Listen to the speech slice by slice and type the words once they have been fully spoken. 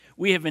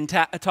We have been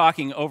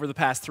talking over the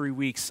past 3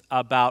 weeks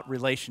about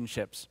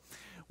relationships.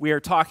 We are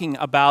talking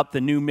about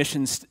the new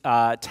missions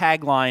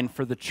tagline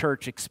for the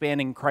church,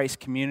 expanding Christ's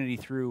community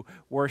through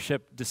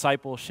worship,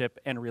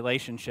 discipleship, and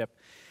relationship.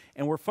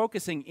 And we're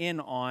focusing in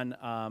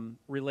on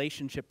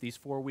relationship these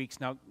 4 weeks.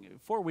 Now,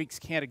 4 weeks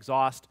can't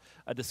exhaust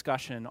a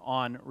discussion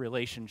on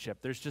relationship.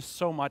 There's just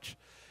so much.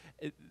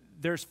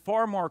 There's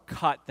far more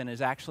cut than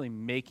is actually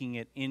making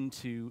it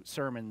into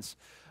sermons.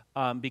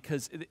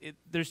 Because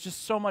there's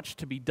just so much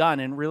to be done.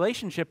 And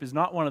relationship is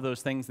not one of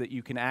those things that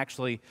you can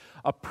actually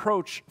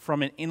approach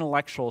from an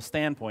intellectual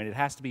standpoint. It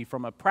has to be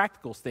from a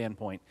practical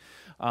standpoint.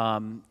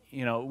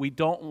 We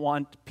don't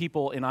want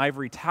people in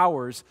ivory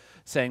towers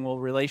saying, well,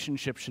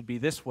 relationship should be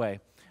this way.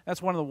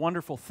 That's one of the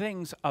wonderful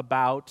things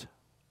about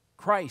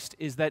Christ,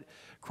 is that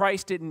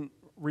Christ didn't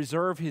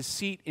reserve his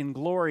seat in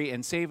glory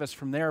and save us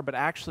from there, but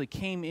actually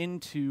came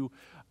into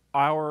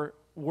our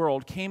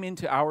world, came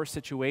into our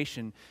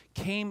situation,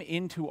 came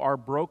into our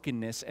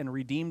brokenness and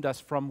redeemed us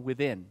from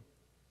within.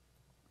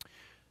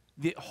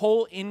 The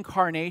whole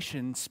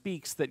incarnation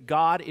speaks that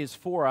God is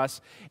for us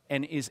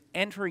and is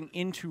entering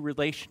into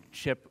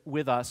relationship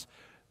with us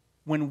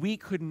when we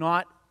could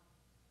not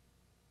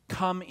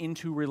come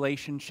into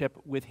relationship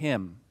with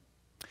him.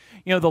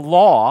 You know, the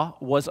law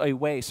was a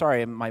way,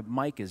 sorry, my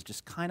mic is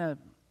just kind of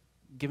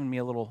giving me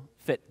a little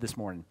fit this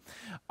morning.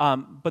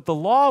 But the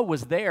law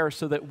was there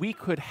so that we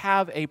could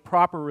have a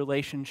proper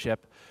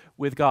relationship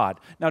with God.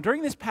 Now,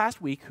 during this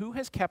past week, who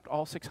has kept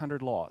all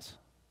 600 laws?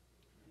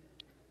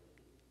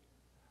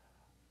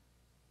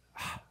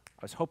 I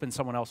was hoping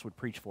someone else would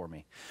preach for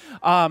me.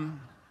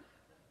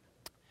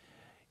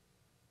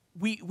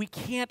 We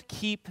can't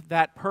keep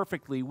that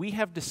perfectly. We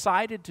have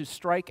decided to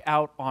strike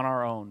out on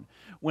our own.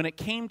 When it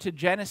came to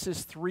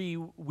Genesis 3,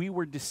 we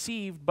were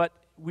deceived, but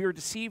we were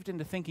deceived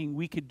into thinking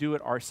we could do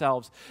it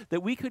ourselves,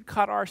 that we could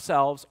cut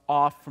ourselves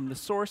off from the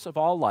source of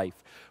all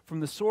life,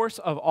 from the source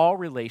of all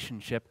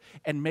relationship,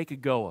 and make a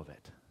go of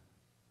it.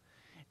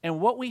 And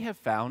what we have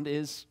found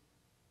is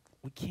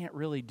we can't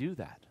really do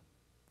that.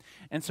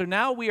 And so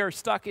now we are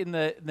stuck in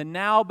the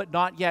now but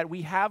not yet.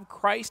 We have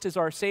Christ as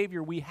our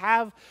Savior. We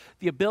have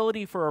the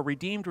ability for a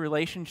redeemed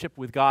relationship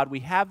with God. We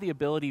have the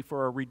ability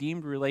for a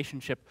redeemed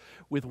relationship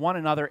with one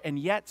another, and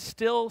yet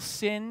still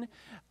sin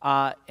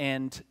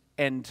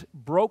and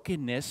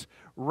brokenness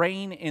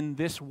reign in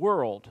this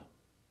world,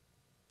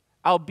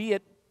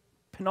 albeit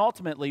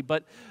penultimately,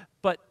 but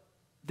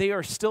they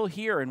are still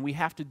here, and we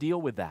have to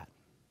deal with that.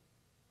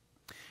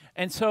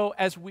 And so,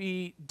 as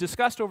we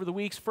discussed over the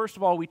weeks, first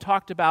of all, we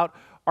talked about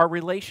our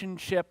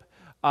relationship,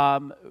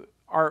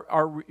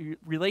 our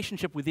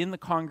relationship within the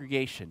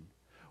congregation.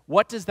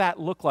 What does that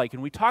look like?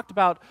 And we talked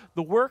about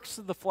the works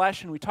of the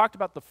flesh, and we talked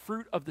about the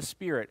fruit of the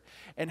Spirit,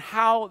 and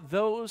how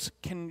those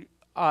can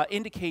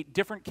indicate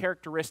different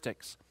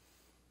characteristics,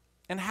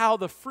 and how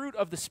the fruit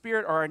of the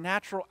Spirit are a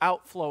natural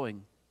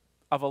outflowing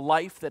of a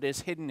life that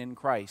is hidden in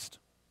Christ.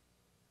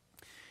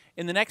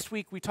 In the next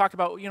week, we talked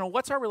about,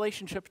 what's our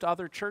relationship to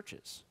other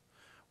churches?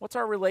 What's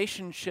our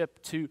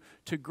relationship to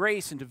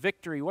Grace and to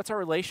Victory? What's our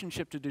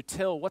relationship to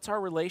Dutil? What's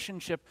our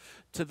relationship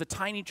to the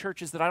tiny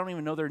churches that I don't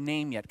even know their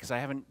name yet because I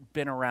haven't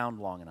been around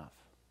long enough?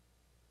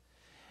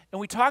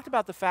 And we talked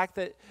about the fact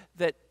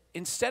that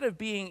instead of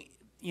being,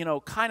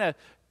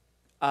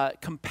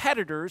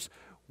 competitors,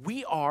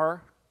 we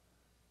are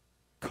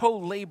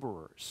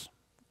co-laborers.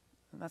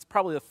 And that's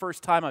probably the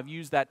first time I've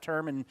used that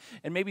term, and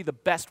maybe the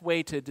best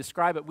way to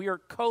describe it. We are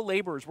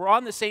co-laborers. We're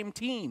on the same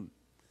team.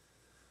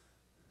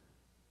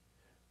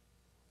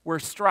 We're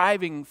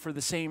striving for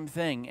the same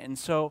thing. And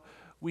so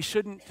we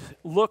shouldn't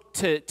look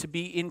to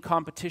be in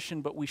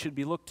competition, but we should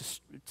be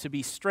looked to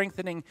be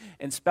strengthening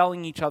and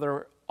spelling each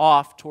other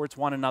off towards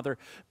one another,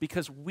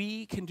 because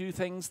we can do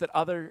things that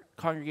other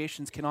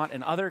congregations cannot,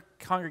 and other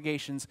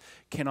congregations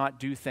cannot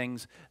do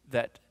things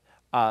that,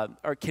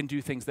 or can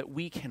do things that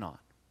we cannot.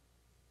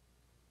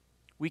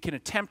 We can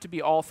attempt to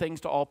be all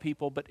things to all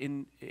people, but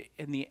in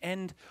the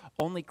end,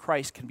 only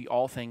Christ can be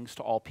all things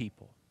to all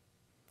people.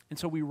 And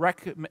so we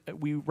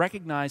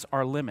recognize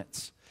our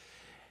limits.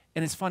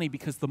 And it's funny,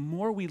 because the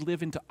more we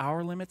live into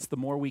our limits, the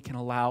more we can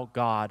allow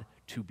God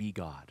to be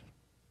God.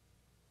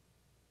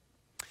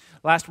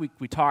 Last week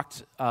we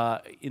talked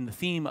in the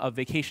theme of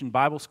Vacation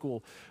Bible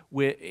School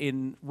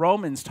in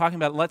Romans, talking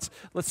about let's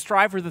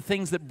strive for the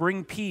things that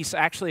bring peace.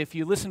 Actually, if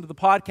you listen to the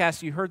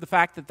podcast, you heard the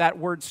fact that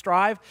word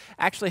strive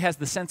actually has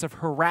the sense of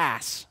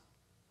harass.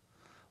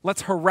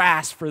 Let's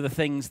harass for the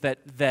things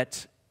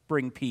that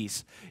bring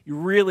peace. You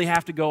really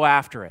have to go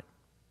after it.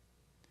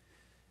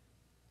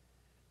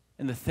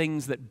 And the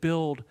things that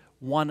build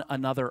one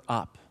another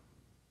up.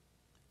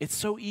 It's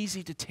so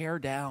easy to tear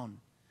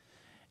down,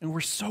 and we're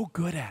so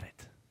good at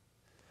it.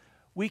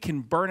 We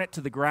can burn it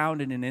to the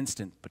ground in an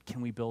instant, but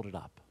can we build it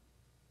up?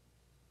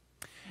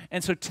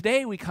 And so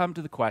today we come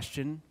to the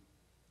question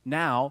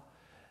now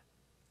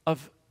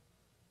of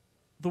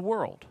the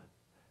world.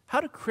 How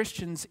do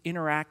Christians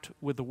interact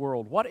with the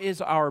world? What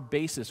is our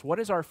basis? What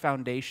is our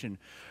foundation?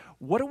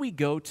 What do we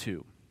go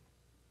to?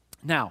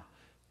 Now,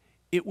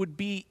 it would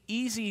be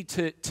easy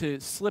to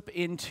slip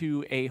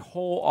into a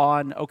whole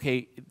on,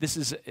 okay, this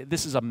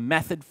is a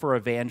method for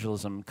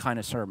evangelism kind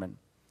of sermon.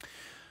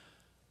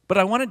 But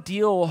I want to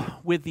deal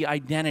with the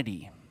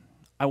identity.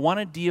 I want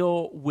to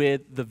deal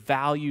with the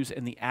values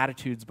and the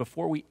attitudes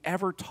before we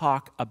ever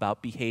talk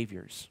about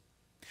behaviors.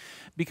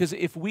 Because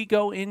if we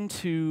go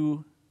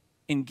into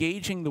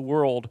engaging the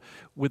world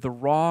with the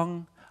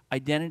wrong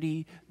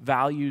identity,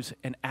 values,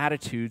 and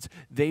attitudes,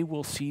 they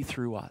will see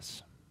through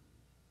us.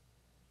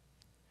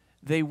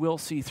 They will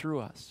see through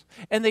us.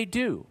 And they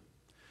do.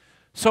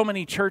 So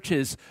many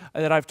churches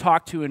that I've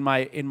talked to in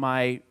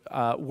my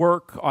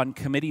work on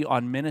committee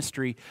on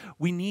ministry,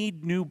 we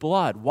need new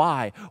blood.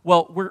 Why?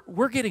 Well,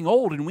 we're getting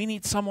old and we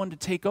need someone to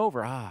take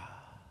over.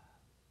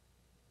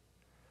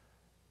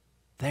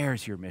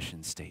 There's your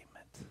mission statement.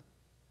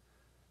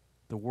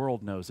 The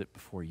world knows it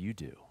before you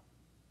do.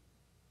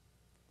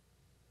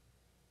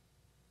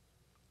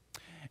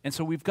 And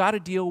so we've got to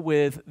deal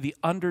with the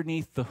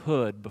underneath the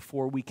hood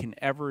before we can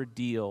ever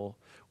deal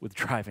with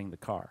driving the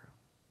car.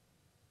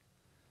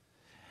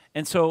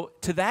 And so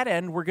to that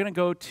end, we're going to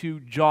go to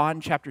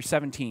John chapter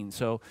 17.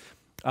 So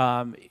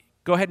go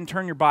ahead and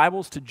turn your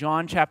Bibles to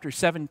John chapter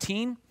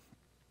 17.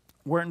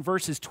 We're in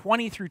verses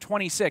 20 through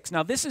 26.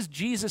 Now, this is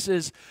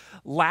Jesus'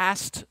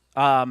 last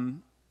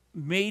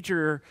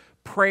major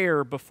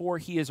prayer before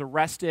he is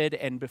arrested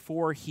and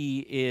before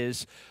he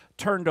is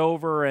turned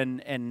over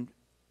and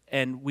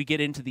we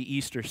get into the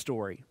Easter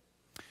story.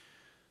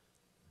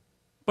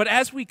 But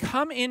as we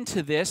come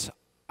into this,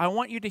 I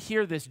want you to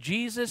hear this.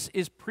 Jesus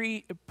is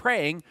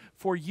praying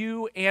for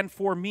you and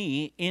for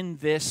me in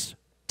this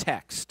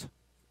text.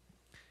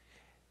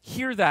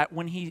 Hear that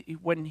when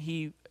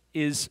he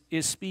is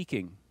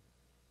speaking.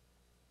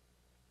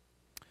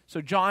 So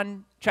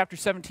John chapter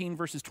 17,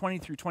 verses 20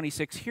 through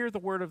 26, hear the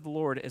word of the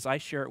Lord as I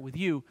share it with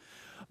you.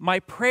 My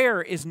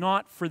prayer is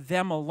not for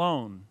them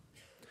alone.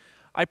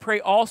 I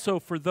pray also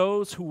for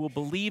those who will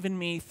believe in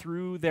me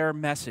through their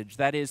message,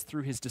 that is,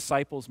 through his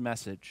disciples'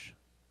 message.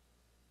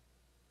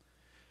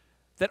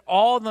 That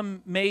all of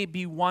them may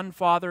be one,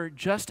 Father,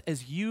 just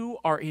as you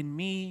are in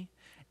me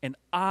and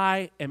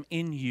I am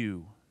in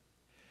you.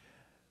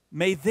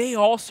 May they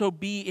also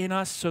be in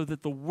us so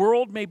that the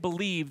world may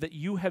believe that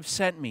you have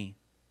sent me.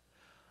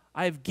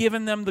 I have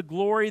given them the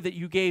glory that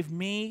you gave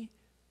me,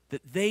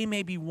 that they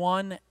may be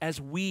one as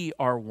we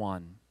are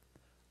one.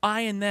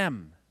 I and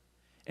them,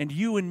 and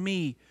you and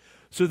me,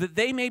 so that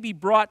they may be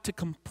brought to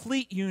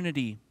complete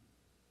unity.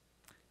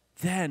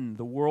 Then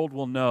the world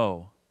will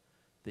know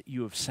that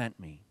you have sent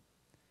me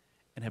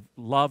and have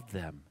loved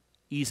them,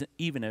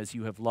 even as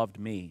you have loved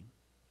me.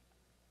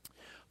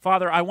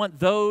 Father, I want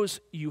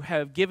those you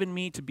have given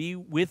me to be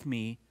with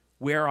me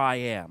where I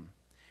am,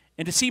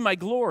 and to see my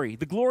glory,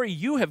 the glory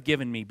you have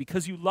given me,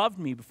 because you loved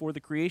me before the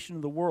creation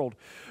of the world.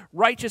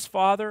 Righteous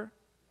Father,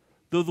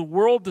 though the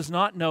world does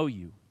not know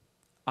you,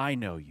 I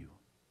know you,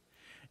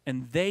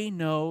 and they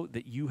know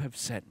that you have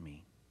sent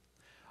me.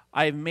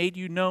 I have made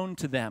you known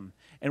to them,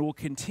 and will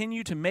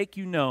continue to make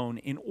you known,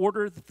 in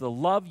order that the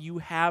love you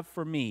have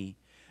for me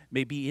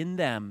may be in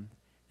them,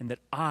 and that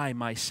I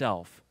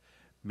myself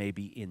may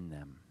be in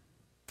them.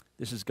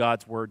 This is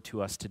God's word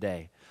to us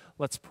today.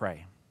 Let's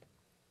pray.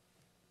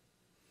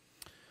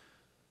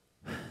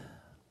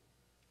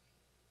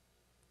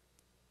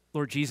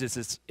 Lord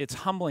Jesus, it's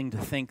humbling to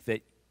think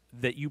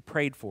that you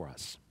prayed for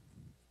us.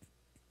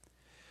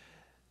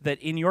 That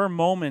in your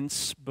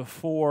moments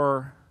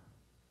before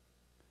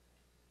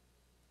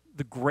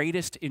the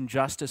greatest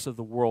injustice of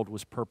the world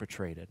was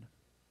perpetrated,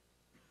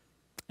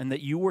 and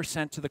that you were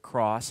sent to the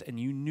cross and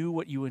you knew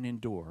what you would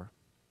endure,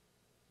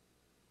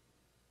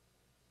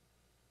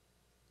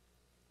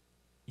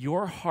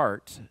 your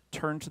heart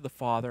turned to the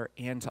Father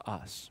and to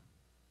us.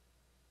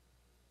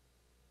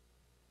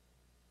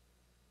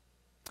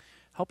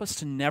 Help us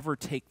to never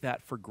take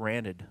that for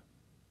granted.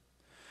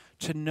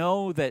 To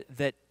know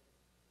that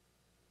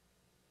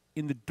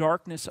in the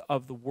darkness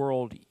of the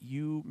world,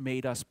 you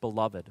made us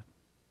beloved.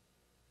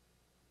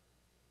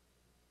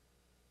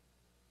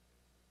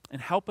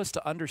 And help us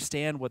to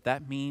understand what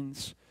that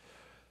means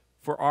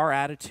for our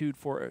attitude,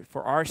 for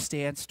our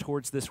stance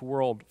towards this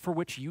world, for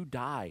which you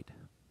died.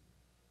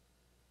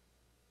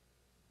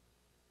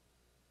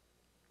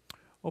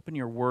 Open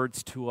your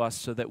words to us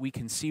so that we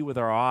can see with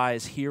our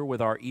eyes, hear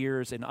with our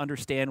ears, and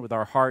understand with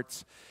our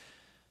hearts,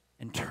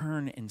 and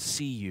turn and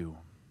see you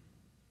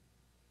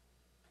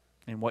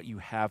and what you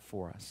have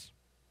for us.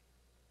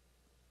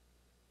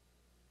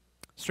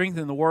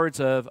 Strengthen the words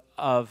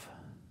of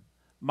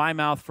my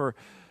mouth, for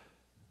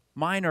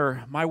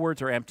my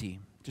words are empty,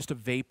 just a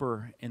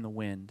vapor in the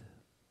wind.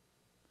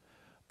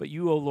 But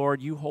you, O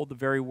Lord, you hold the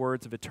very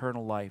words of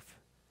eternal life.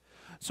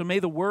 So may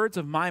the words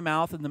of my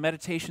mouth and the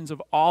meditations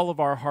of all of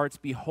our hearts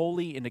be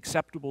holy and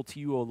acceptable to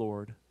you, O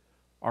Lord,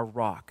 our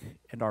rock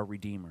and our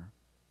Redeemer.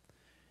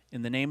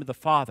 In the name of the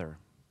Father,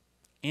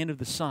 and of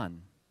the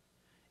Son,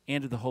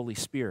 and of the Holy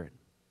Spirit.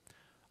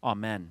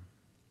 Amen.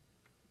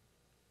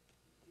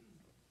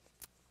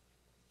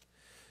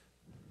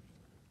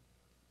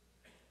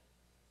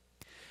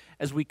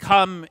 as we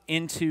come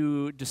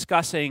into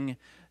discussing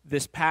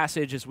this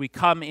passage, as we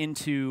come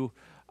into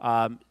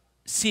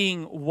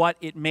seeing what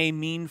it may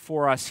mean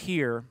for us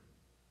here,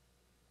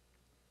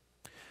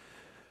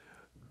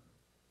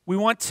 we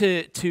want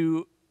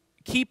to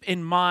keep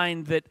in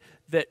mind that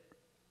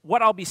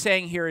what I'll be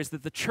saying here is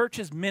that the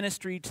church's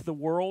ministry to the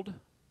world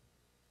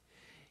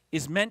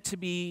is meant to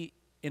be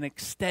an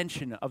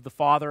extension of the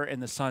Father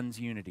and the Son's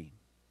unity.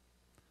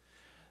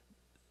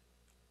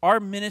 Our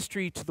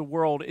ministry to the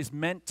world is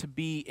meant to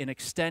be an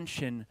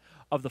extension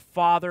of the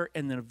Father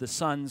and then of the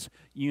Son's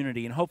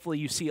unity. And hopefully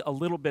you see a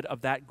little bit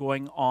of that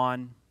going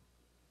on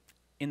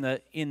in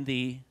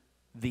the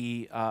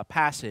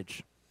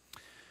passage.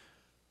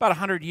 About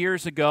 100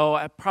 years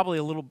ago, probably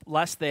a little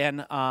less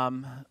than,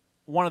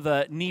 one of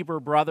the Niebuhr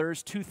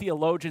brothers, two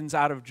theologians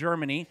out of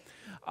Germany,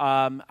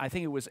 I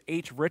think it was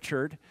H.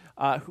 Richard,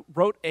 who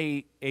wrote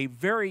a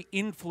very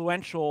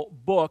influential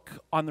book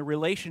on the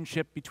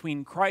relationship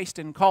between Christ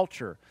and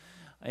culture,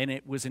 and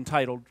it was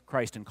entitled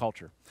Christ and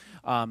Culture.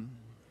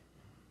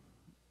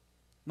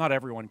 Not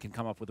everyone can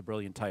come up with a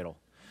brilliant title.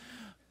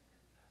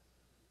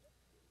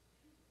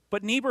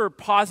 But Niebuhr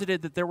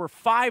posited that there were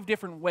 5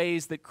 different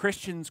ways that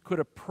Christians could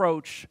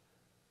approach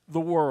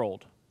the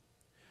world.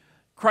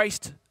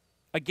 Christ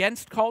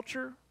against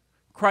culture,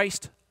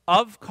 Christ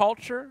of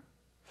culture,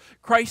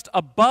 Christ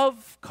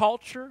above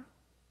culture,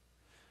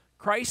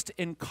 Christ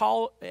and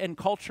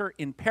culture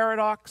in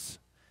paradox,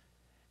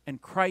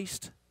 and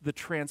Christ the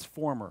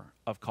transformer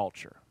of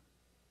culture.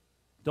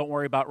 Don't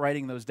worry about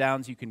writing those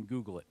down, you can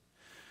Google it.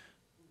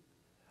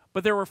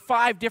 But there were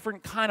 5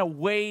 different kind of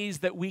ways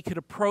that we could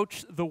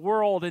approach the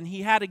world, and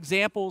he had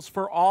examples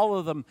for all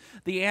of them.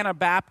 The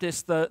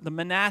Anabaptist, the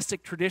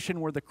monastic tradition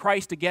were the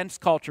Christ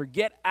against culture.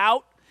 Get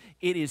out.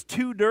 It is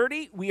too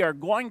dirty. We are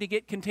going to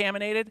get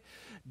contaminated.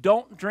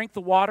 Don't drink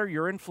the water.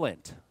 You're in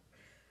Flint.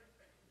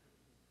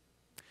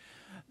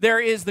 There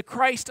is the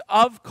Christ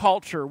of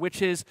culture,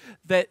 which is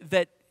that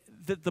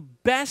the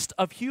best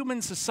of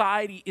human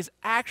society is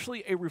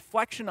actually a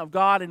reflection of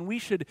God, and we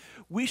should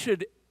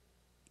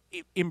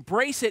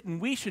embrace it,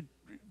 and we should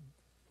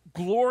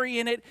glory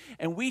in it,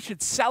 and we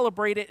should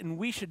celebrate it, and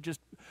we should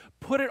just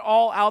put it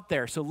all out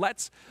there. So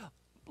let's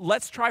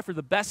try for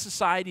the best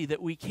society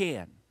that we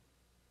can.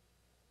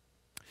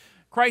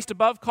 Christ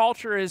above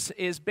culture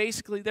is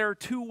basically, there are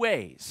 2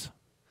 ways.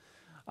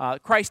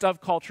 Christ of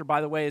culture,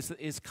 by the way,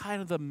 is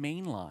kind of the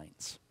main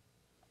lines.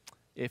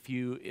 If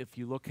you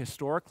look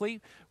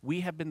historically, we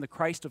have been the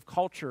Christ of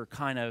culture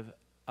kind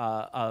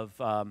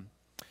of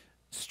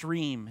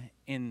stream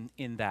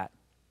in that.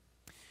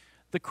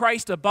 The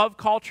Christ above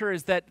culture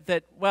is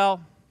that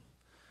well,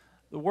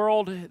 the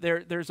world,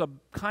 there's a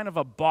kind of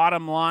a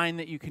bottom line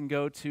that you can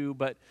go to,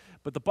 but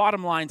the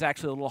bottom line's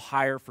actually a little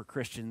higher for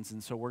Christians,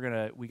 and so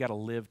we got to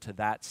live to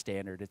that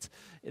standard.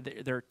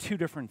 There are 2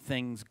 different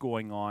things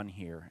going on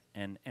here,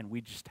 and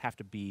we just have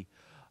to be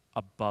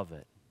above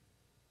it.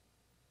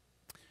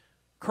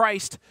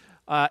 Christ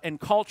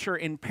and culture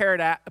in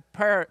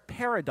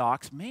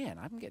paradox. Man,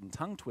 I'm getting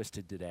tongue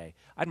twisted today.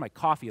 I had my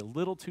coffee a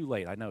little too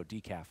late. I know,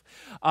 decaf.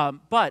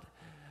 But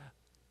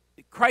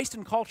Christ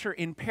and culture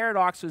in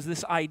paradox is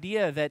this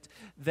idea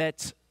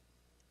that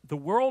the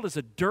world is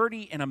a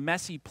dirty and a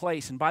messy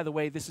place. And by the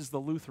way, this is the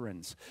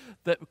Lutherans.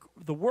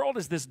 The world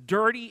is this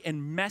dirty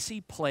and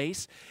messy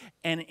place,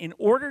 and in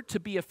order to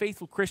be a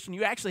faithful Christian,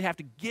 you actually have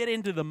to get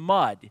into the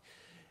mud.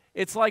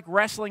 It's like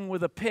wrestling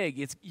with a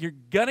pig. You're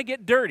going to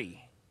get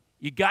dirty.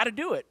 You got to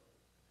do it,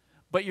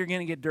 but you're going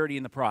to get dirty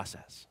in the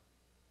process.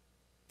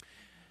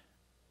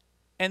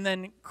 And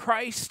then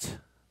Christ,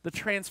 the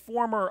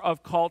transformer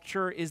of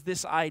culture, is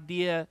this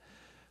idea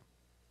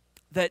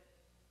that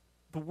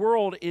the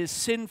world is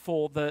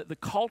sinful, the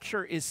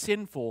culture is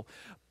sinful,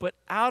 but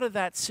out of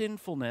that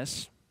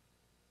sinfulness,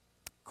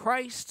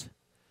 Christ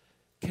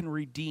can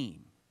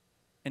redeem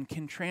and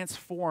can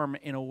transform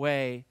in a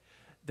way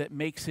that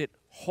makes it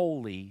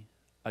holy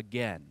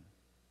again.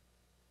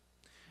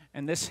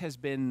 And this has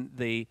been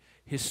the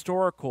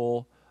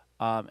historical,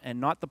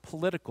 and not the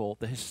political,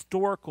 the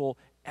historical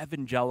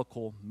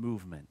evangelical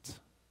movement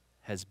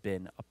has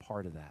been a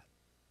part of that.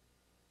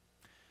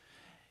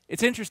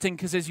 It's interesting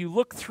because as you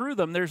look through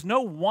them, there's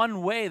no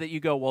one way that you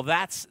go, well,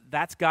 that's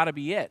got to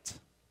be it.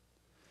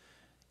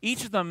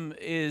 Each of them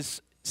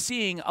is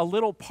seeing a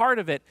little part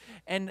of it,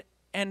 and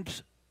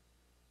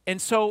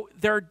so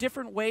there are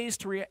different ways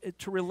to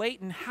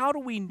relate. And how do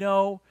we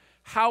know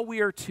how we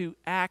are to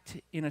act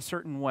in a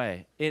certain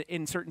way,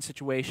 in certain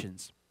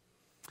situations?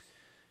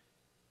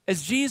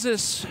 As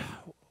Jesus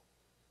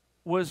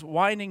was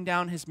winding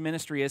down his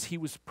ministry, as he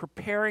was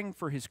preparing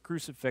for his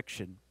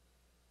crucifixion,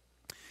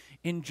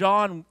 in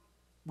John,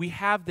 we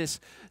have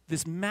this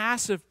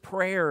massive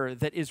prayer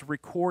that is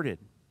recorded.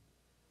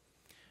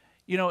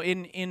 You know,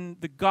 in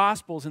the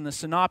Gospels, in the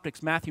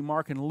Synoptics, Matthew,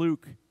 Mark, and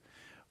Luke,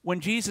 when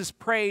Jesus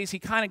prays, he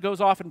kind of goes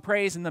off and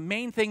prays, and the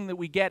main thing that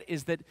we get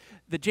is that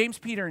James,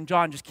 Peter, and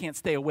John just can't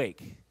stay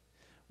awake.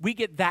 We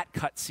get that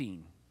cut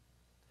scene.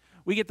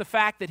 We get the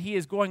fact that he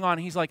is going on.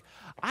 He's like,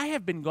 I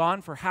have been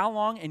gone for how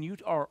long, and you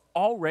are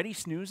already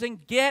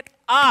snoozing? Get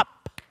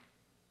up!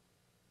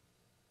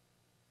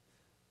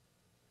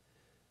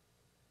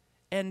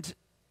 And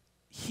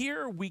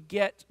here we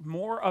get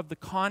more of the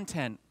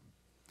content.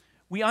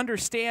 We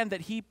understand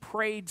that he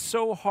prayed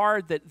so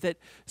hard that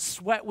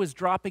sweat was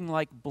dropping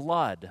like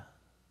blood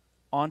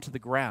onto the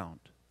ground.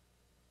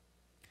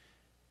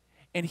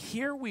 And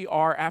here we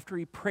are, after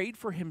he prayed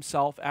for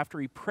himself, after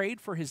he prayed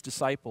for his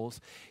disciples,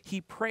 he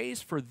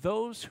prays for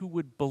those who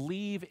would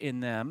believe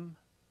in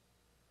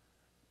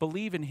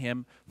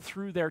him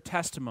through their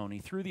testimony,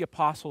 through the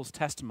apostles'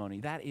 testimony.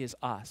 That is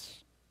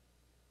us.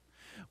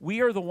 We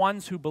are the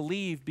ones who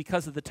believe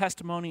because of the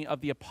testimony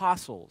of the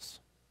apostles.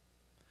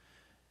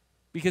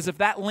 Because if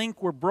that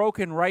link were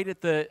broken right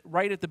at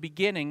the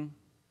beginning,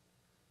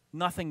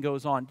 nothing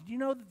goes on. Did you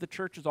know that the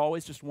church is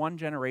always just one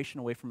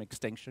generation away from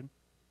extinction?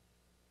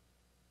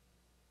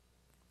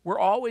 We're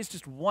always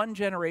just one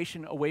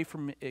generation away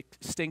from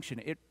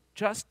extinction. It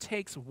just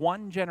takes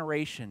one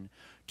generation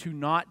to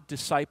not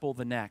disciple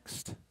the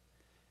next,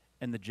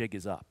 and the jig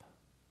is up.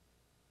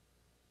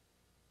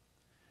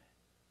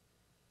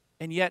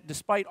 And yet,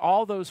 despite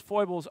all those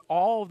foibles,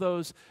 all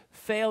those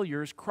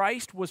failures,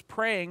 Christ was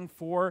praying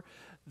for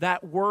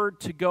that word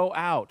to go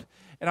out.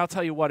 And I'll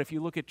tell you what, if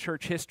you look at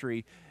church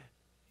history,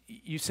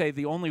 you say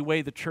the only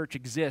way the church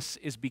exists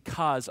is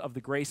because of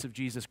the grace of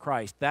Jesus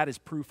Christ. That is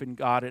proof in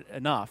God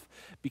enough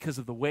because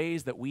of the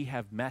ways that we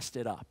have messed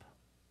it up.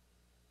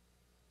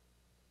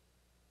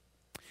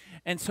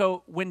 And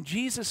so when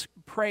Jesus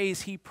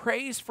prays, he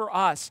prays for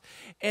us.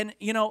 And,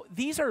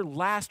 these are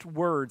last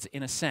words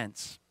in a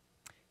sense.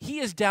 He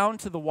is down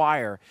to the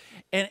wire.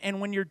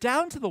 And when you're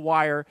down to the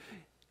wire,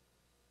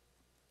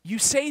 you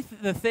say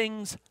the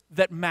things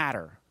that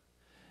matter.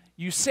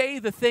 You say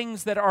the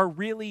things that are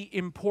really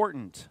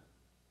important.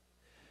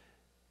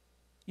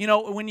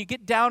 When you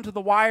get down to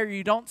the wire,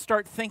 you don't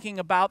start thinking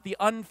about the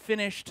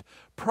unfinished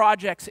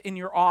projects in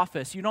your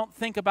office. You don't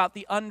think about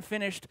the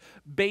unfinished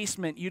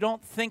basement. You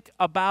don't think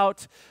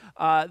about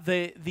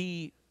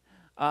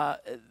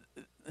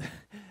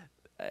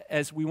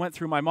as we went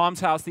through my mom's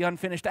house, the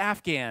unfinished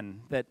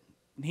Afghan that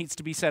needs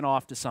to be sent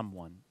off to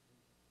someone.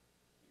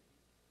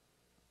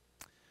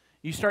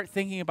 You start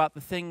thinking about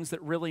the things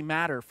that really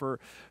matter. For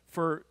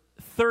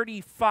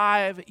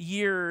 35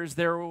 years,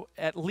 there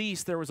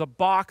was a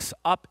box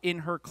up in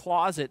her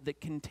closet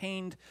that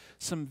contained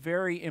some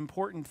very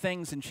important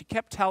things, and she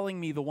kept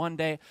telling me the one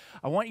day,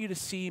 I want you to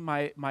see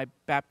my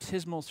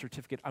baptismal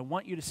certificate. I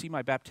want you to see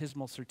my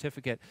baptismal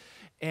certificate.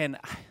 And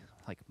I'm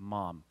like,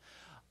 Mom,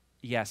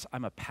 yes,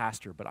 I'm a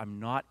pastor, but I'm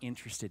not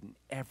interested in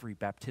every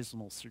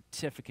baptismal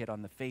certificate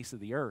on the face of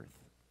the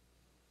earth.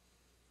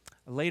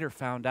 I later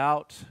found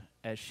out,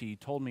 as she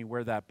told me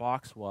where that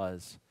box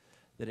was,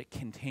 that it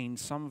contained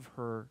some of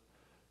her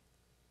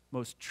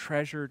most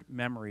treasured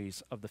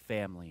memories of the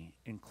family,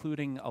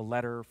 including a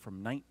letter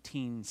from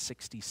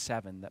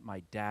 1967 that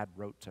my dad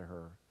wrote to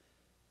her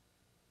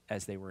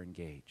as they were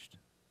engaged.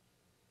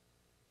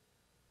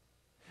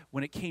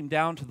 When it came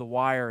down to the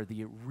wire,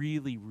 the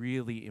really,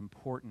 really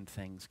important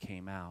things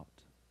came out.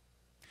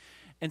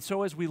 And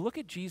so as we look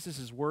at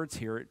Jesus' words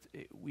here,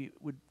 we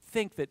would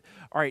think that,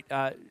 all right,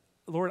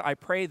 Lord, I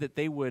pray that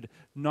they would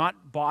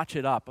not botch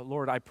it up.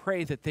 Lord, I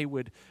pray that they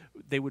would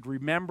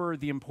remember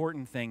the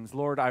important things.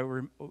 Lord,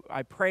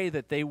 I pray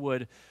that they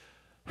would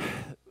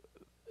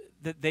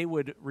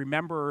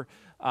remember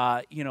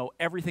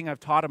everything I've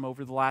taught them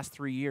over the last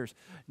 3 years.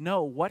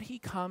 No, what he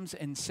comes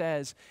and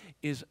says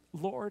is,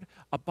 Lord,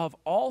 above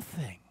all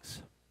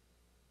things,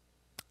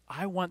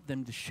 I want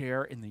them to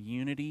share in the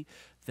unity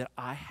that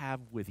I have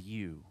with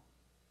you.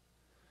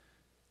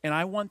 And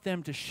I want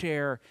them to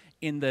share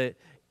in the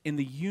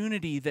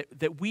unity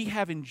that we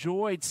have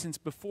enjoyed since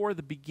before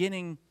the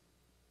beginning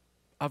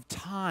of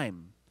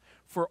time,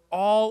 for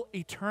all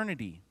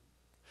eternity.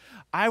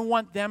 I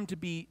want them to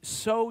be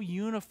so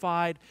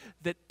unified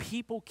that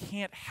people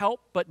can't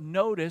help but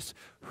notice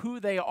who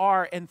they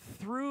are, and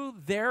through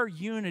their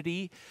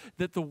unity,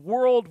 that the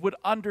world would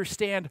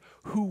understand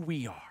who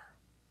we are.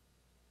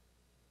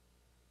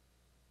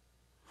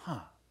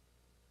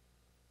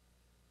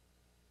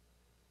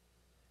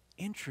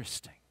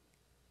 Interesting.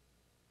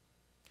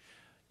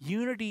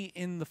 Unity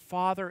in the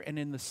Father and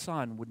in the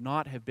Son would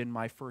not have been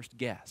my first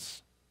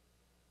guess.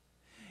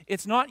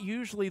 It's not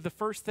usually the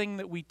first thing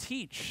that we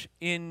teach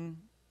in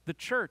the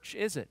church,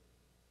 is it?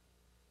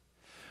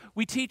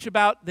 We teach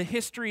about the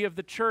history of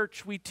the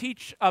church. We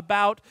teach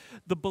about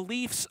the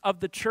beliefs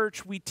of the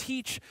church. We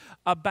teach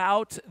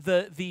about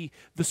the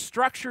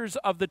structures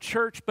of the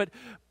church, but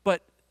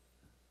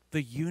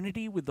the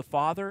unity with the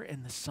Father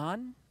and the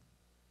Son?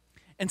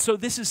 And so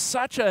this is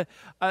such a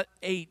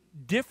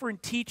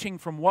different teaching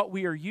from what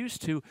we are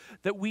used to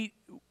that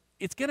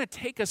it's going to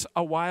take us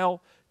a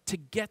while to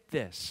get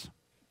this.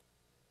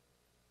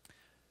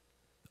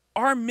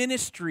 Our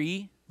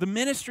ministry, the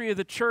ministry of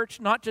the church,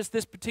 not just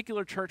this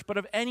particular church, but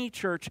of any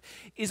church,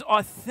 is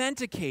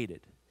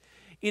authenticated.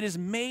 It is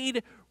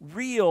made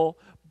real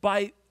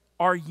by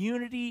our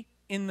unity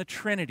in the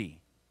Trinity.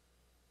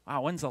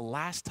 Wow, when's the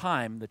last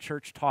time the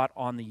church taught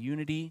on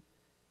unity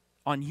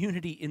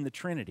in the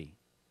Trinity?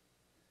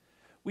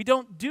 We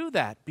don't do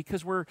that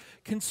because we're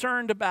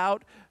concerned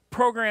about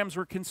programs,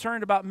 we're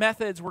concerned about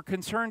methods, we're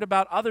concerned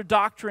about other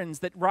doctrines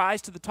that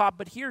rise to the top.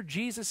 But here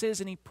Jesus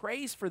is, and he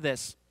prays for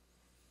this.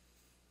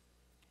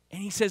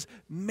 And he says,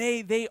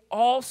 may they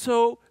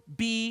also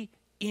be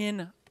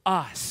in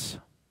us.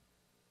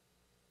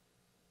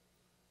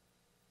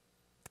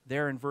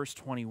 There in verse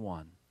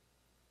 21.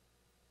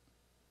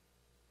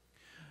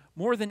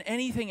 More than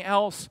anything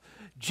else,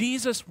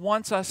 Jesus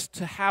wants us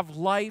to have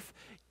life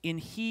in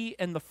He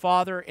and the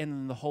Father and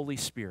in the Holy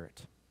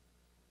Spirit.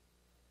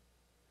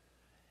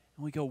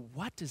 And we go,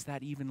 what does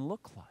that even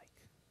look like?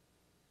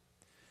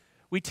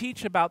 We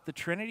teach about the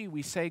Trinity.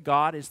 We say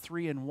God is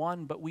 3 in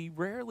 1, but we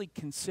rarely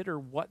consider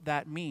what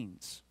that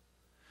means.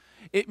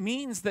 It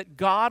means that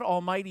God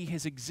Almighty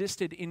has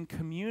existed in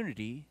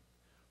community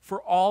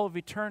for all of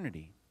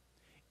eternity,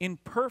 in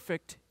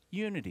perfect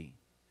unity,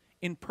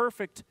 in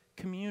perfect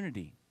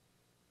community.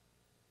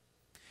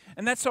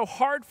 And that's so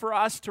hard for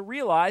us to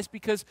realize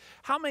because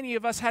how many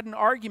of us had an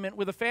argument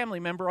with a family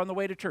member on the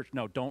way to church?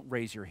 No, don't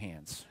raise your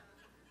hands.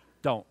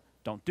 Don't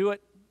do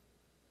it.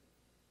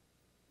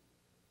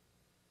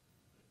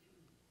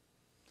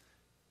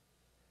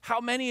 How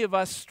many of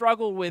us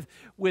struggle with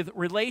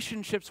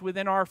relationships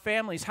within our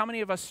families? How many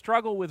of us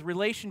struggle with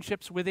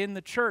relationships within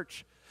the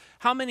church?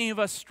 How many of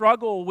us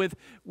struggle with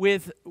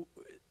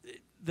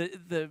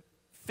the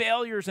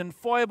failures and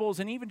foibles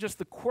and even just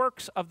the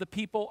quirks of the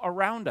people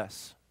around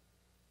us?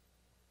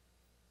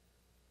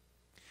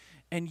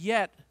 And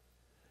yet,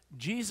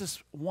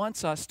 Jesus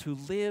wants us to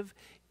live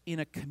in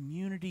a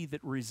community that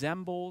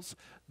resembles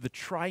the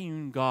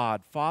triune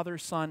God, Father,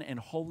 Son, and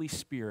Holy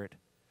Spirit,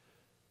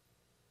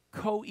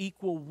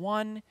 co-equal,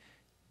 one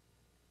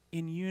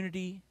in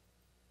unity,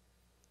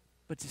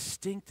 but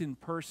distinct in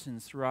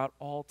persons throughout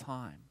all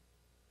time.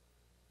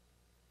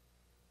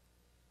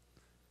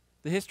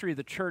 The history of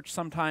the church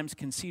sometimes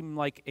can seem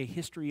like a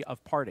history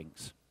of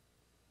partings.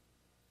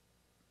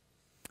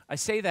 I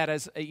say that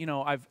as,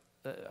 I've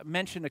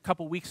mentioned a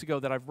couple weeks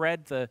ago that I've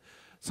read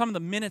some of the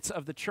minutes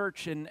of the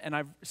church, and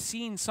I've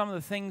seen some of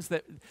the things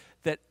that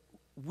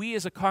we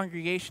as a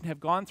congregation have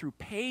gone through,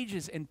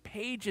 pages and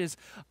pages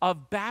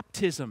of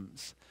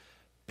baptisms,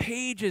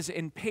 pages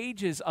and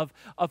pages of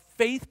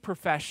faith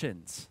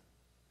professions,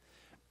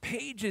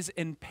 pages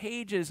and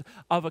pages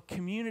of a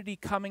community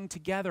coming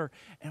together.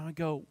 And I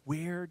go,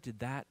 where did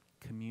that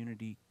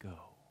community go?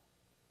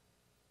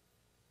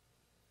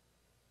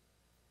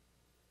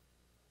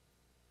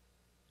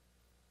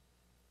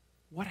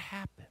 What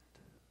happened?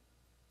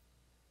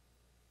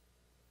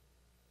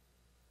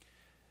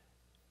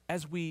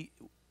 As we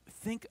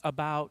think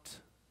about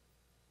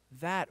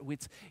that,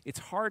 it's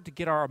hard to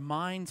get our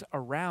minds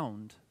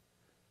around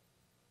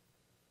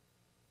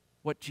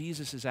what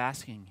Jesus is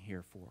asking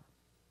here for.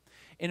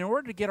 And in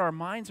order to get our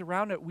minds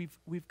around it,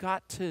 we've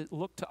got to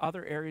look to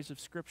other areas of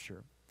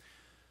Scripture.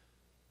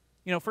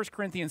 1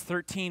 Corinthians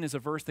 13 is a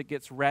verse that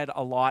gets read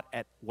a lot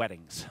at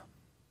weddings.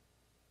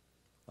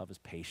 Love is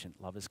patient,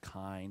 love is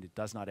kind, it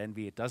does not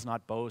envy, it does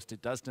not boast,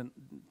 it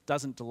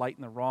doesn't delight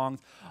in the wrongs.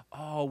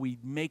 Oh, we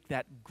make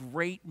that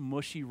great,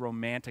 mushy,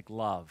 romantic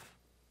love.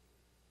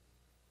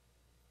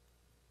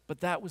 But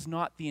that was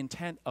not the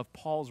intent of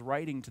Paul's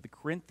writing to the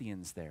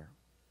Corinthians there.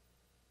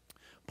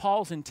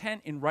 Paul's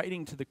intent in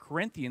writing to the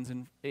Corinthians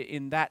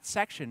in that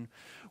section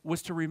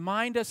was to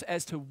remind us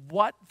as to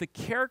what the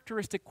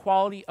characteristic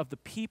quality of the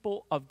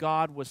people of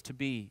God was to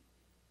be.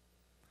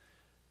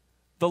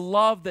 The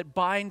love that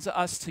binds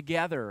us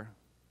together.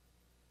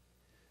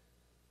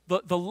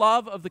 The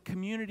love of the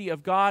community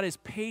of God is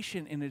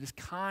patient and it is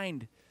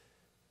kind. It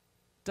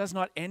does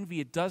not envy,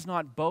 it does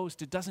not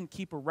boast, it doesn't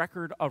keep a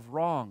record of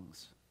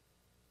wrongs.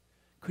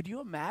 Could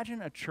you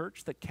imagine a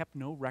church that kept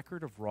no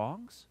record of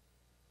wrongs?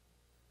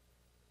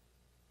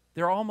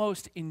 There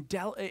almost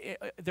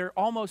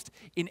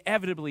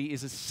inevitably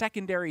is a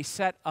secondary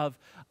set of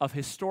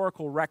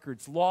historical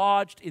records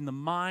lodged in the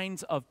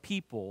minds of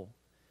people,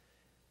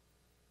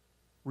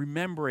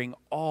 remembering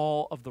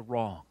all of the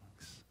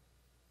wrongs.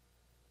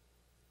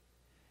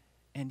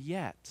 And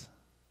yet,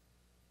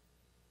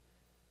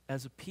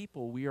 as a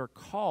people, we are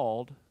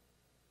called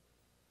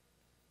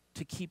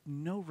to keep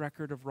no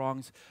record of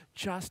wrongs,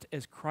 just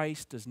as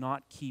Christ does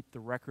not keep the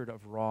record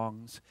of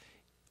wrongs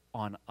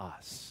on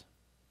us,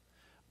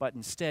 but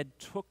instead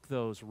took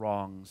those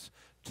wrongs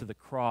to the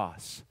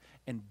cross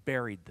and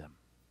buried them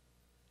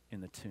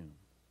in the tomb.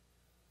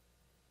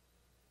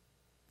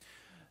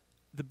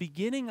 The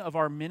beginning of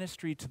our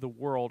ministry to the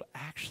world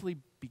actually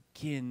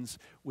begins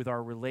with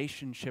our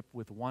relationship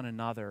with one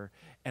another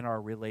and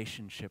our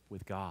relationship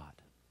with God.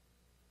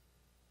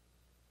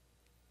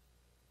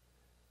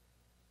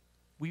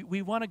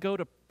 We want to go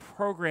to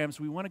programs,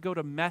 we want to go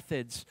to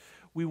methods,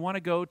 we want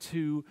to go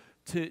to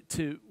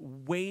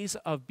ways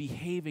of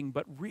behaving,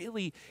 but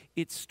really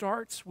it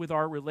starts with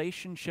our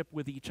relationship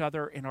with each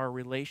other and our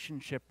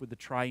relationship with the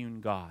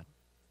triune God.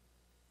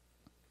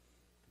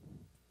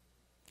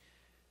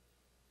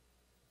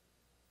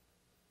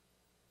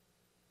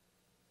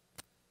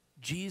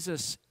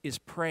 Jesus is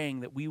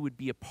praying that we would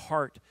be a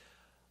part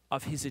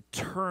of his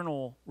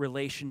eternal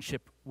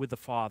relationship with the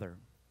Father.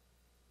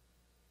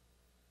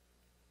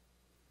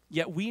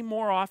 Yet we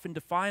more often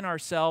define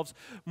ourselves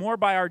more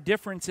by our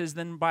differences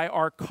than by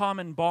our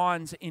common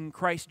bonds in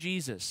Christ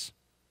Jesus.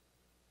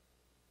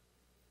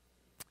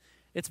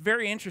 It's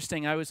very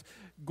interesting. I was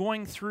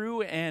going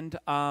through and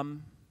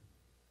I've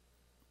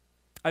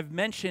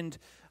mentioned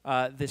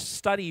this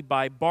study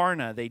by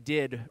Barna they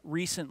did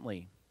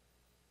recently.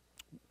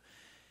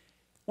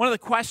 One of the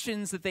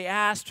questions that they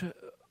asked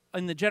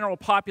in the general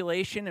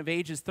population of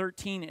ages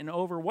 13 and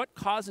over, what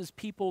causes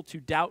people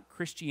to doubt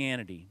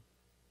Christianity?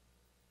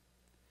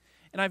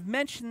 And I've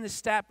mentioned this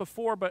stat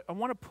before, but I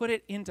want to put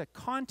it into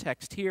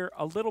context here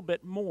a little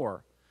bit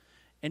more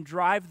and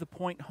drive the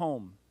point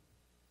home.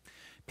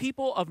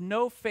 People of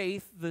no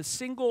faith, the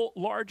single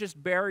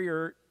largest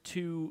barrier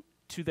to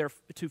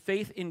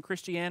faith in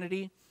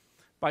Christianity,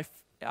 by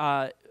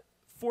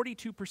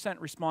 42%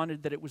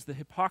 responded that it was the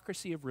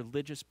hypocrisy of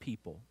religious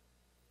people.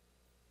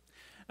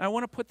 And I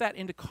want to put that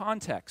into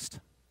context.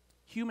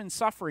 Human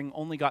suffering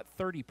only got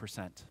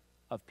 30%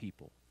 of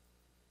people.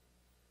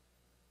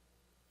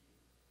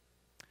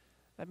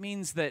 That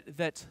means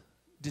that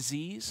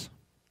disease,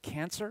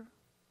 cancer,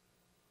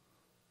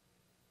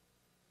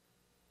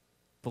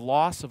 the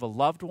loss of a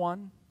loved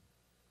one,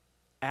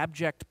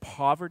 abject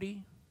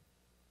poverty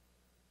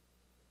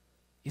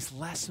is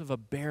less of a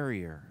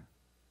barrier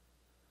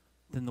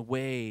than the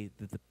way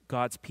that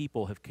God's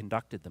people have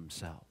conducted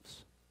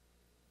themselves.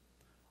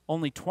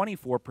 Only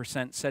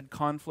 24% said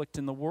conflict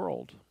in the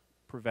world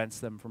prevents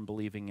them from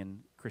believing in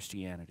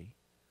Christianity.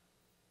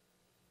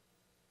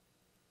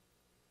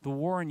 The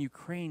war in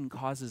Ukraine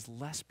causes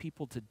less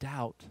people to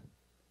doubt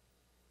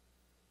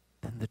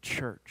than the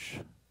church.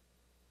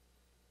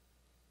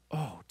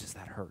 Oh, does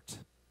that hurt?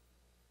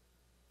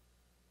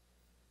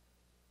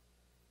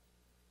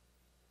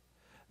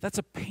 That's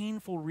a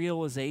painful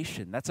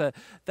realization. That's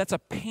a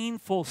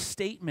painful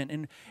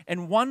statement,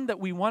 and one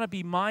that we want to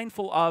be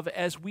mindful of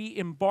as we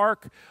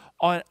embark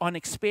on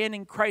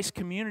expanding Christ's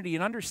community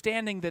and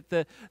understanding that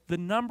the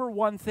number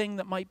one thing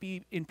that might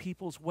be in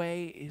people's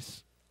way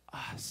is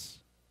us.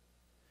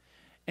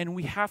 And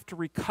we have to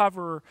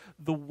recover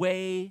the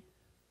way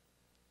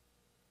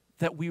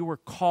that we were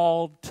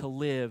called to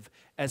live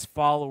as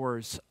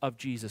followers of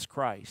Jesus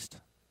Christ.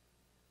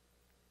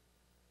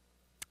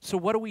 So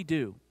what do we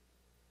do?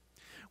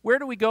 Where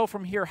do we go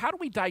from here? How do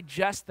we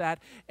digest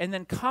that and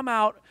then come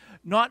out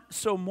not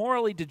so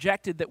morally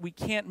dejected that we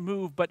can't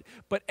move, but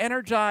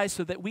energized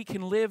so that we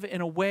can live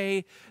in a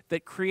way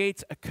that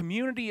creates a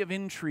community of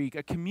intrigue,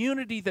 a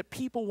community that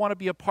people want to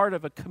be a part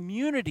of, a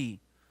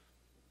community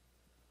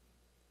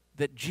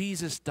that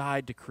Jesus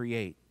died to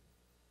create?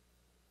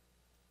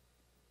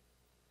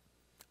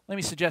 Let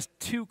me suggest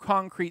two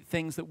concrete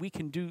things that we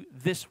can do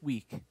this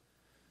week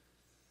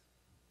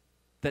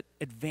that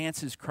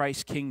advances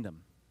Christ's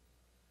kingdom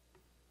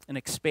and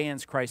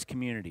expands Christ's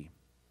community.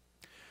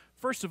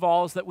 First of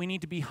all is that we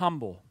need to be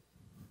humble,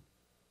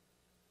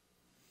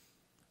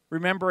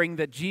 remembering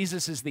that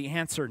Jesus is the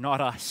answer,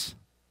 not us.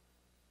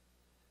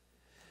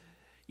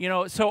 You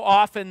know, so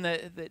often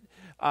that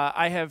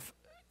I have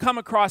come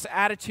across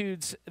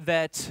attitudes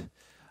that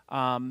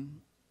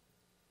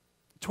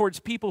towards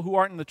people who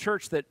aren't in the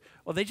church that,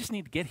 well, they just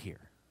need to get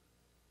here.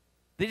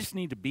 They just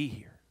need to be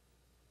here.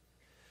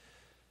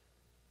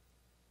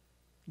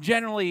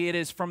 Generally, it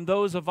is from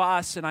those of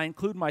us, and I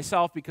include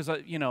myself because,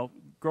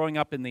 growing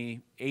up in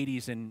the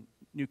 80s in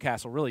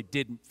Newcastle really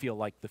didn't feel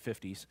like the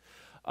 50s.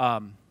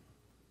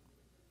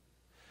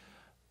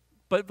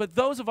 But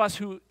those of us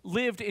who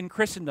lived in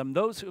Christendom,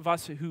 those of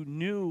us who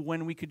knew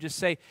when we could just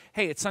say,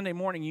 hey, it's Sunday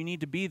morning, you need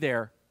to be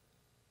there,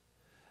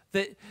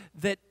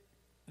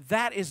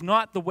 that is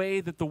not the way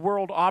that the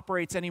world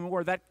operates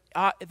anymore.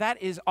 That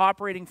is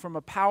operating from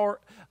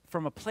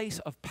a place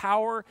of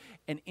power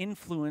and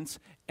influence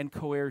and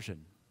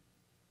coercion.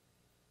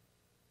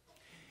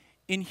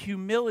 In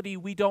humility,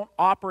 we don't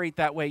operate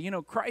that way. You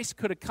know, Christ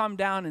could have come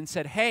down and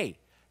said, hey,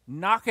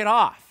 knock it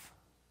off.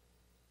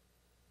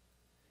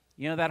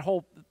 You know, that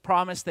whole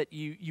promise that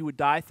you would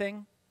die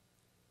thing?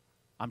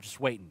 I'm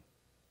just waiting.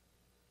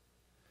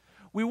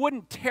 We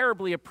wouldn't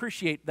terribly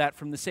appreciate that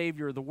from the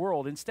Savior of the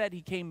world. Instead,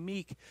 he came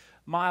meek,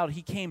 mild.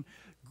 He came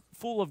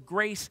full of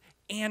grace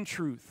and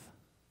truth.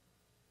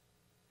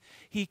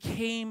 He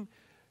came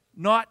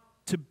not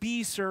to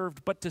be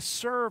served, but to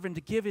serve and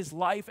to give his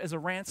life as a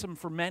ransom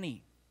for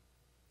many.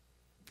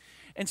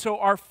 And so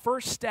our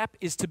first step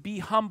is to be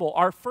humble.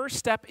 Our first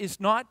step is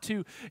not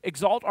to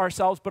exalt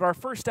ourselves, but our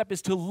first step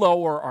is to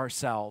lower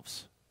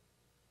ourselves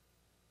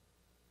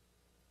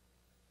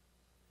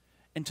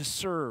and to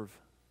serve.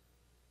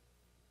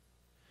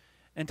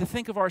 And to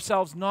think of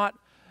ourselves not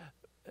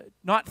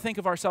think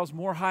of ourselves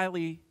more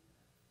highly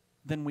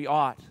than we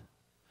ought,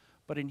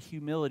 but in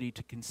humility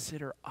to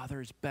consider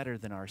others better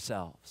than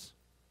ourselves.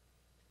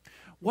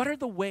 What are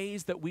the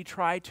ways that we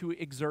try to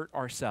exert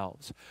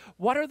ourselves?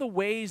 What are the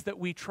ways that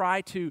we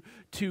try to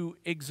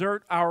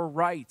exert our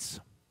rights?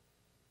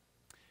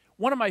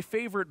 One of my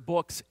favorite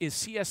books is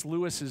C.S.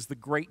 Lewis's The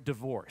Great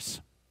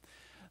Divorce.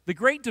 The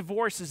Great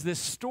Divorce is this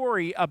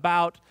story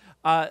about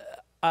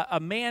a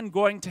man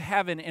going to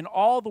heaven and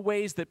all the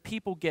ways that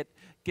people get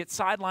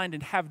sidelined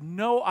and have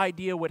no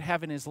idea what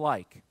heaven is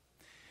like.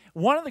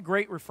 One of the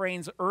great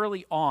refrains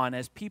early on,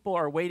 as people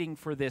are waiting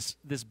for this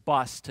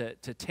bus to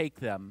take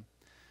them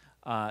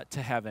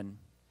to heaven,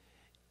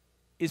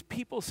 is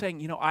people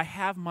saying, I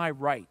have my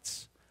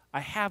rights. I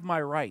have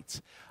my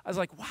rights. I was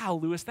like, wow,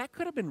 Lewis, that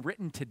could have been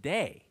written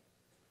today.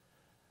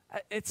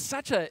 It's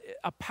such a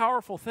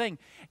powerful thing.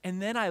 And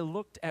then I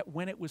looked at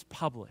when it was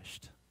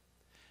published.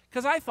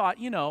 Because I thought,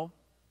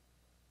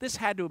 this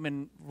had to have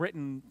been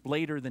written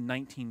later than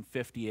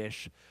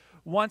 1950-ish,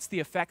 once the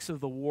effects of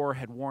the war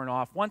had worn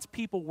off, once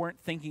people weren't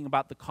thinking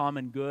about the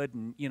common good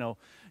and,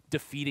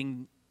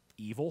 defeating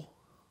evil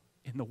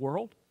in the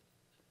world.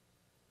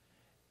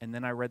 And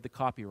then I read the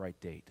copyright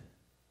date,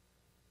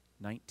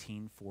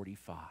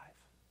 1945.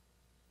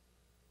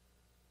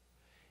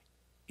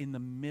 In the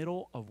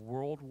middle of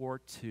World War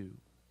II,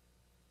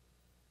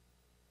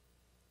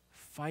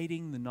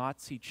 fighting the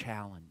Nazi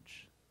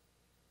challenge,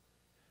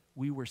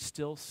 we were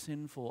still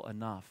sinful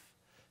enough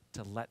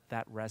to let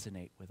that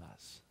resonate with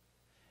us.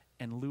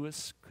 And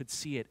Lewis could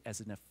see it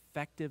as an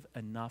effective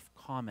enough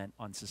comment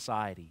on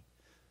society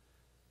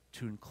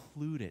to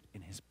include it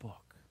in his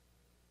book.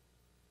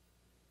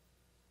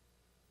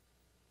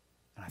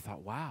 And I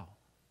thought, wow,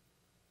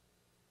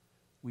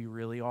 we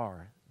really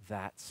are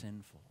that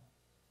sinful.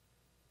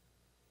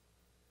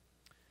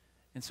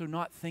 And so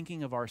not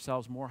thinking of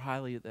ourselves more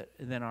highly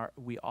than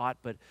we ought,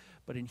 but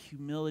in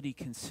humility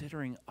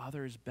considering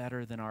others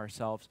better than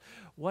ourselves.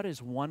 What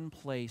is one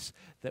place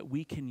that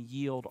we can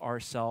yield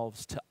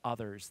ourselves to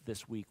others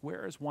this week?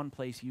 Where is one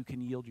place you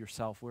can yield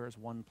yourself? Where is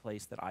one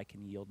place that I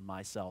can yield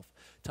myself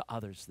to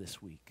others this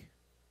week?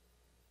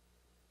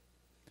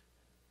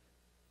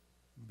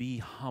 Be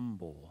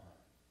humble.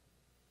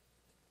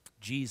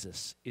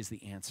 Jesus is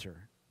the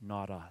answer,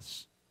 not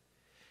us.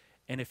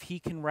 And if he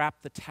can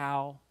wrap the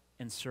towel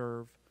and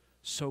serve,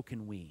 so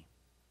can we.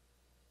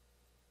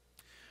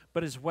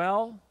 But as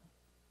well,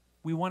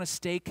 we want to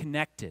stay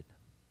connected.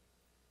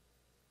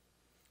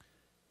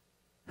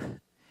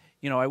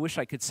 I wish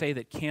I could say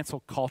that cancel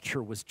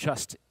culture was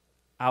just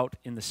out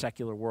in the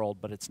secular world,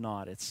 but it's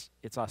not.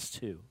 It's us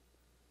too.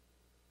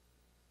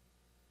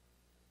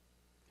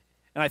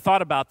 And I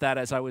thought about that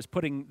as I was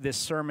putting this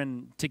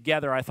sermon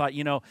together. I thought,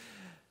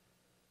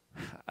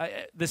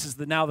 this is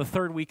now the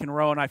third week in a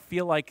row, and I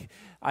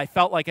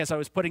felt like as I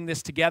was putting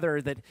this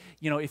together that,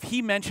 if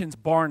he mentions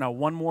Barna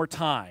one more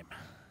time,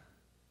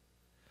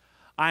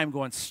 I am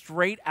going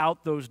straight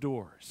out those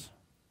doors.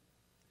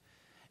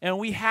 And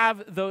we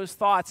have those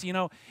thoughts,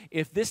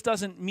 if this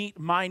doesn't meet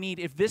my need,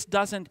 if this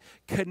doesn't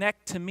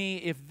connect to me,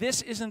 if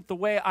this isn't the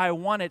way I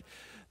want it,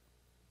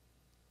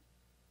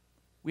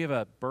 we have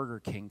a Burger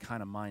King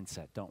kind of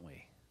mindset, don't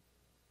we?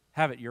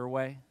 Have it your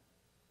way.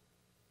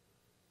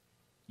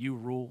 You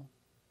rule.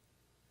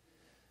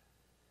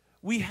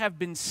 We have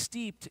been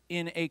steeped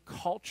in a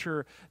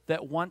culture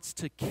that wants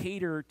to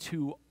cater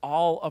to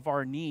all of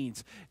our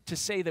needs, to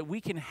say that we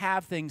can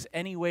have things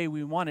any way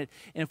we want it,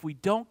 and if we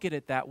don't get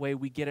it that way,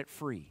 we get it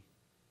free.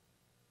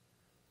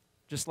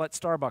 Just let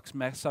Starbucks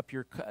mess up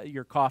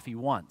your coffee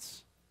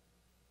once.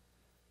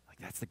 Like,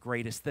 that's the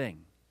greatest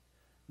thing.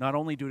 Not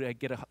only do I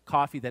get a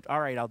coffee that, all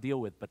right, I'll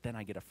deal with, but then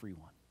I get a free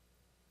one.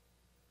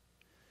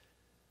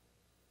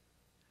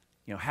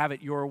 Have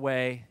it your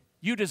way.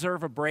 You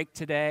deserve a break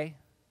today.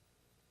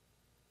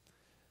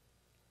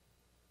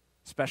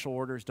 Special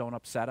orders don't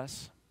upset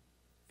us,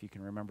 if you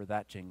can remember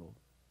that jingle.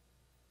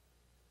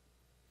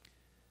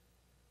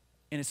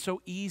 And it's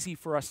so easy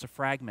for us to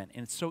fragment,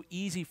 and it's so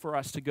easy for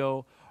us to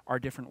go our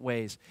different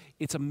ways.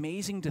 It's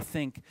amazing to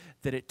think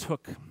that it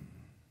took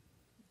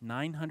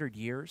 900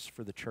 years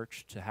for the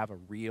church to have a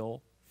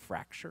real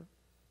fracture.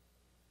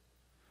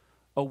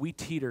 Oh, we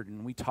teetered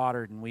and we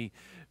tottered and we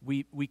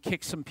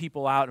kicked some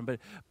people out,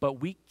 but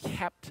we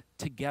kept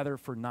together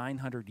for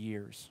 900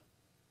 years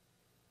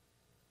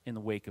in the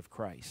wake of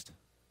Christ.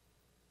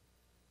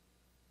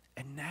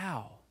 And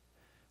now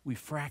we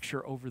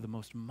fracture over the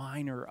most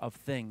minor of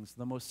things,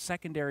 the most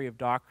secondary of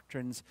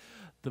doctrines,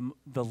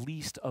 the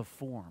least of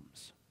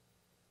forms.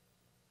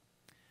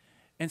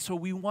 And so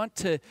we want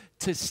to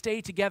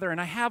stay together.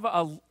 And I have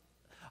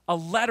a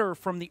letter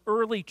from the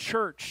early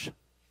church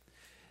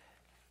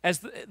as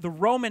the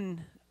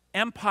Roman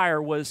Empire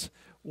was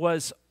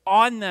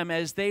on them,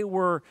 as they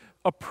were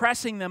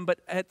oppressing them, but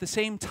at the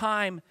same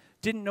time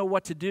didn't know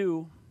what to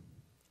do.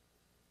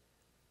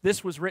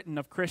 This was written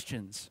of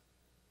Christians.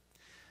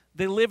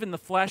 They live in the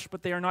flesh,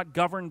 but they are not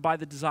governed by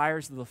the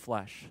desires of the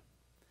flesh.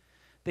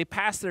 They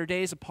pass their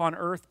days upon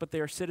earth, but they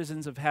are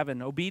citizens of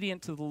heaven,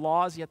 obedient to the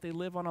laws, yet they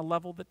live on a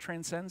level that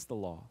transcends the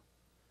law.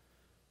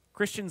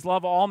 Christians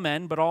love all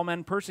men, but all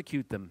men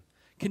persecute them.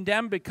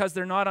 Condemned because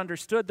they're not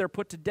understood, they're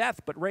put to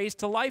death, but raised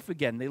to life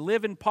again. They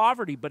live in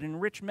poverty, but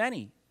enrich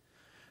many.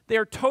 They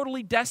are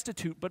totally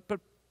destitute,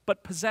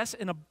 but possess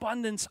an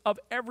abundance of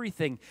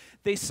everything.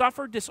 They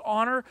suffer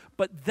dishonor,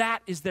 but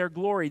that is their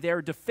glory. They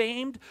are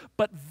defamed,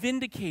 but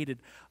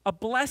vindicated. A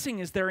blessing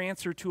is their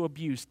answer to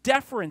abuse.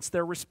 Deference,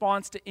 their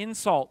response to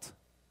insult.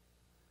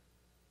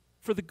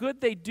 For the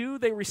good they do,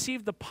 they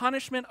receive the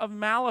punishment of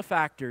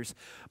malefactors.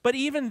 But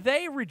even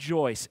they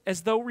rejoice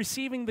as though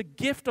receiving the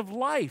gift of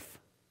life.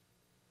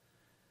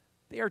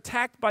 They are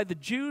attacked by the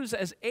Jews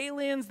as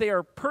aliens. They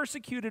are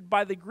persecuted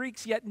by the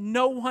Greeks, yet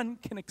no one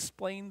can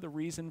explain the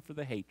reason for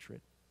the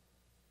hatred.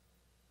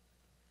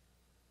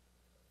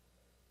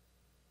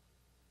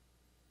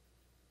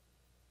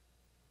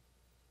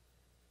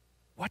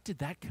 What did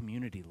that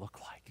community look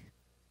like?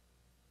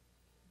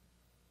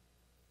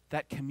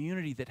 That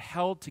community that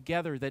held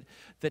together,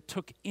 that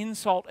took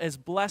insult as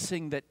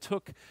blessing, that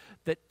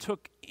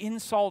took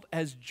insult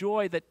as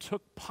joy, that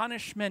took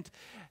punishment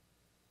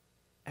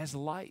as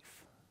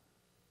life.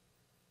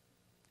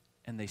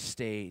 And they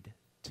stayed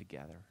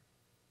together.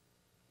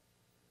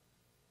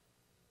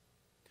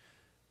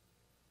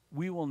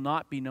 We will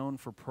not be known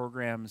for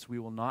programs. We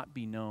will not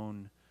be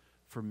known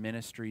for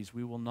ministries.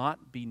 We will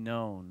not be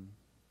known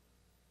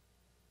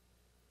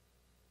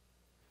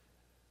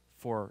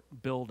for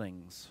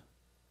buildings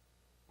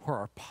or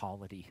our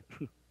polity.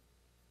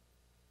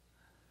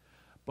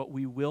 But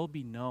we will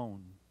be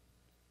known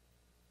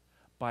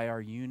by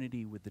our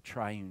unity with the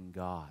triune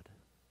God.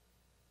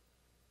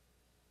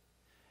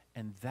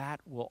 And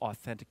that will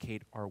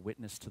authenticate our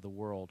witness to the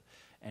world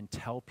and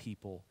tell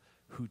people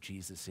who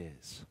Jesus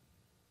is.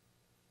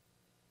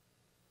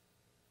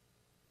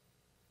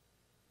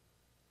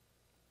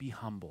 Be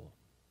humble.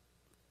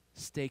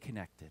 Stay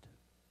connected.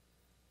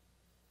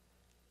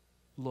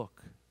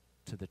 Look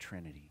to the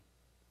Trinity.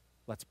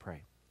 Let's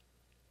pray.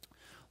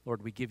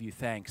 Lord, we give you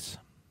thanks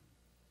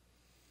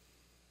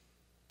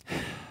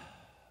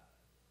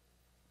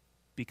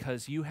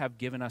because you have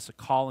given us a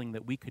calling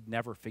that we could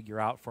never figure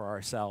out for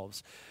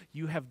ourselves.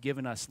 You have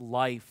given us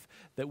life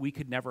that we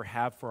could never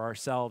have for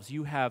ourselves.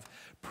 You have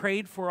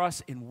prayed for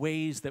us in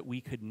ways that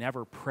we could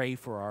never pray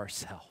for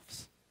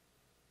ourselves.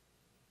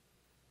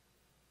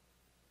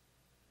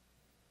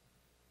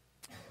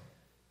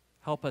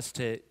 Help us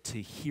to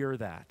hear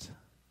that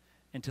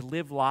and to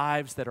live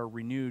lives that are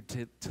renewed,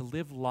 to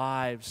live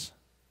lives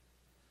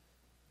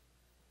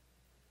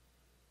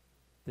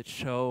that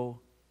show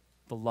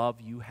the love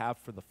you have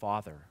for the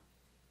Father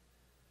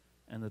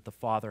and that the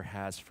Father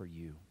has for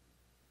you.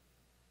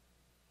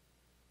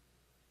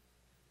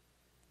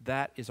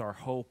 That is our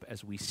hope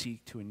as we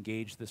seek to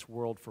engage this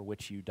world for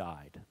which you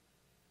died.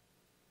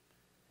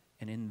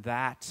 And in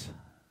that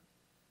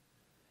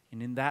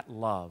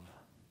love,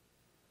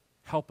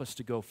 help us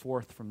to go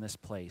forth from this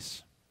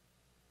place,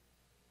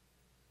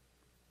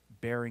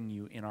 bearing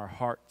you in our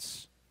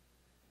hearts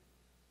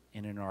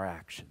and in our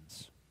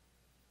actions.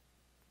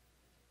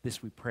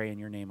 This we pray in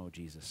your name, O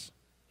Jesus.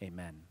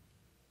 Amen.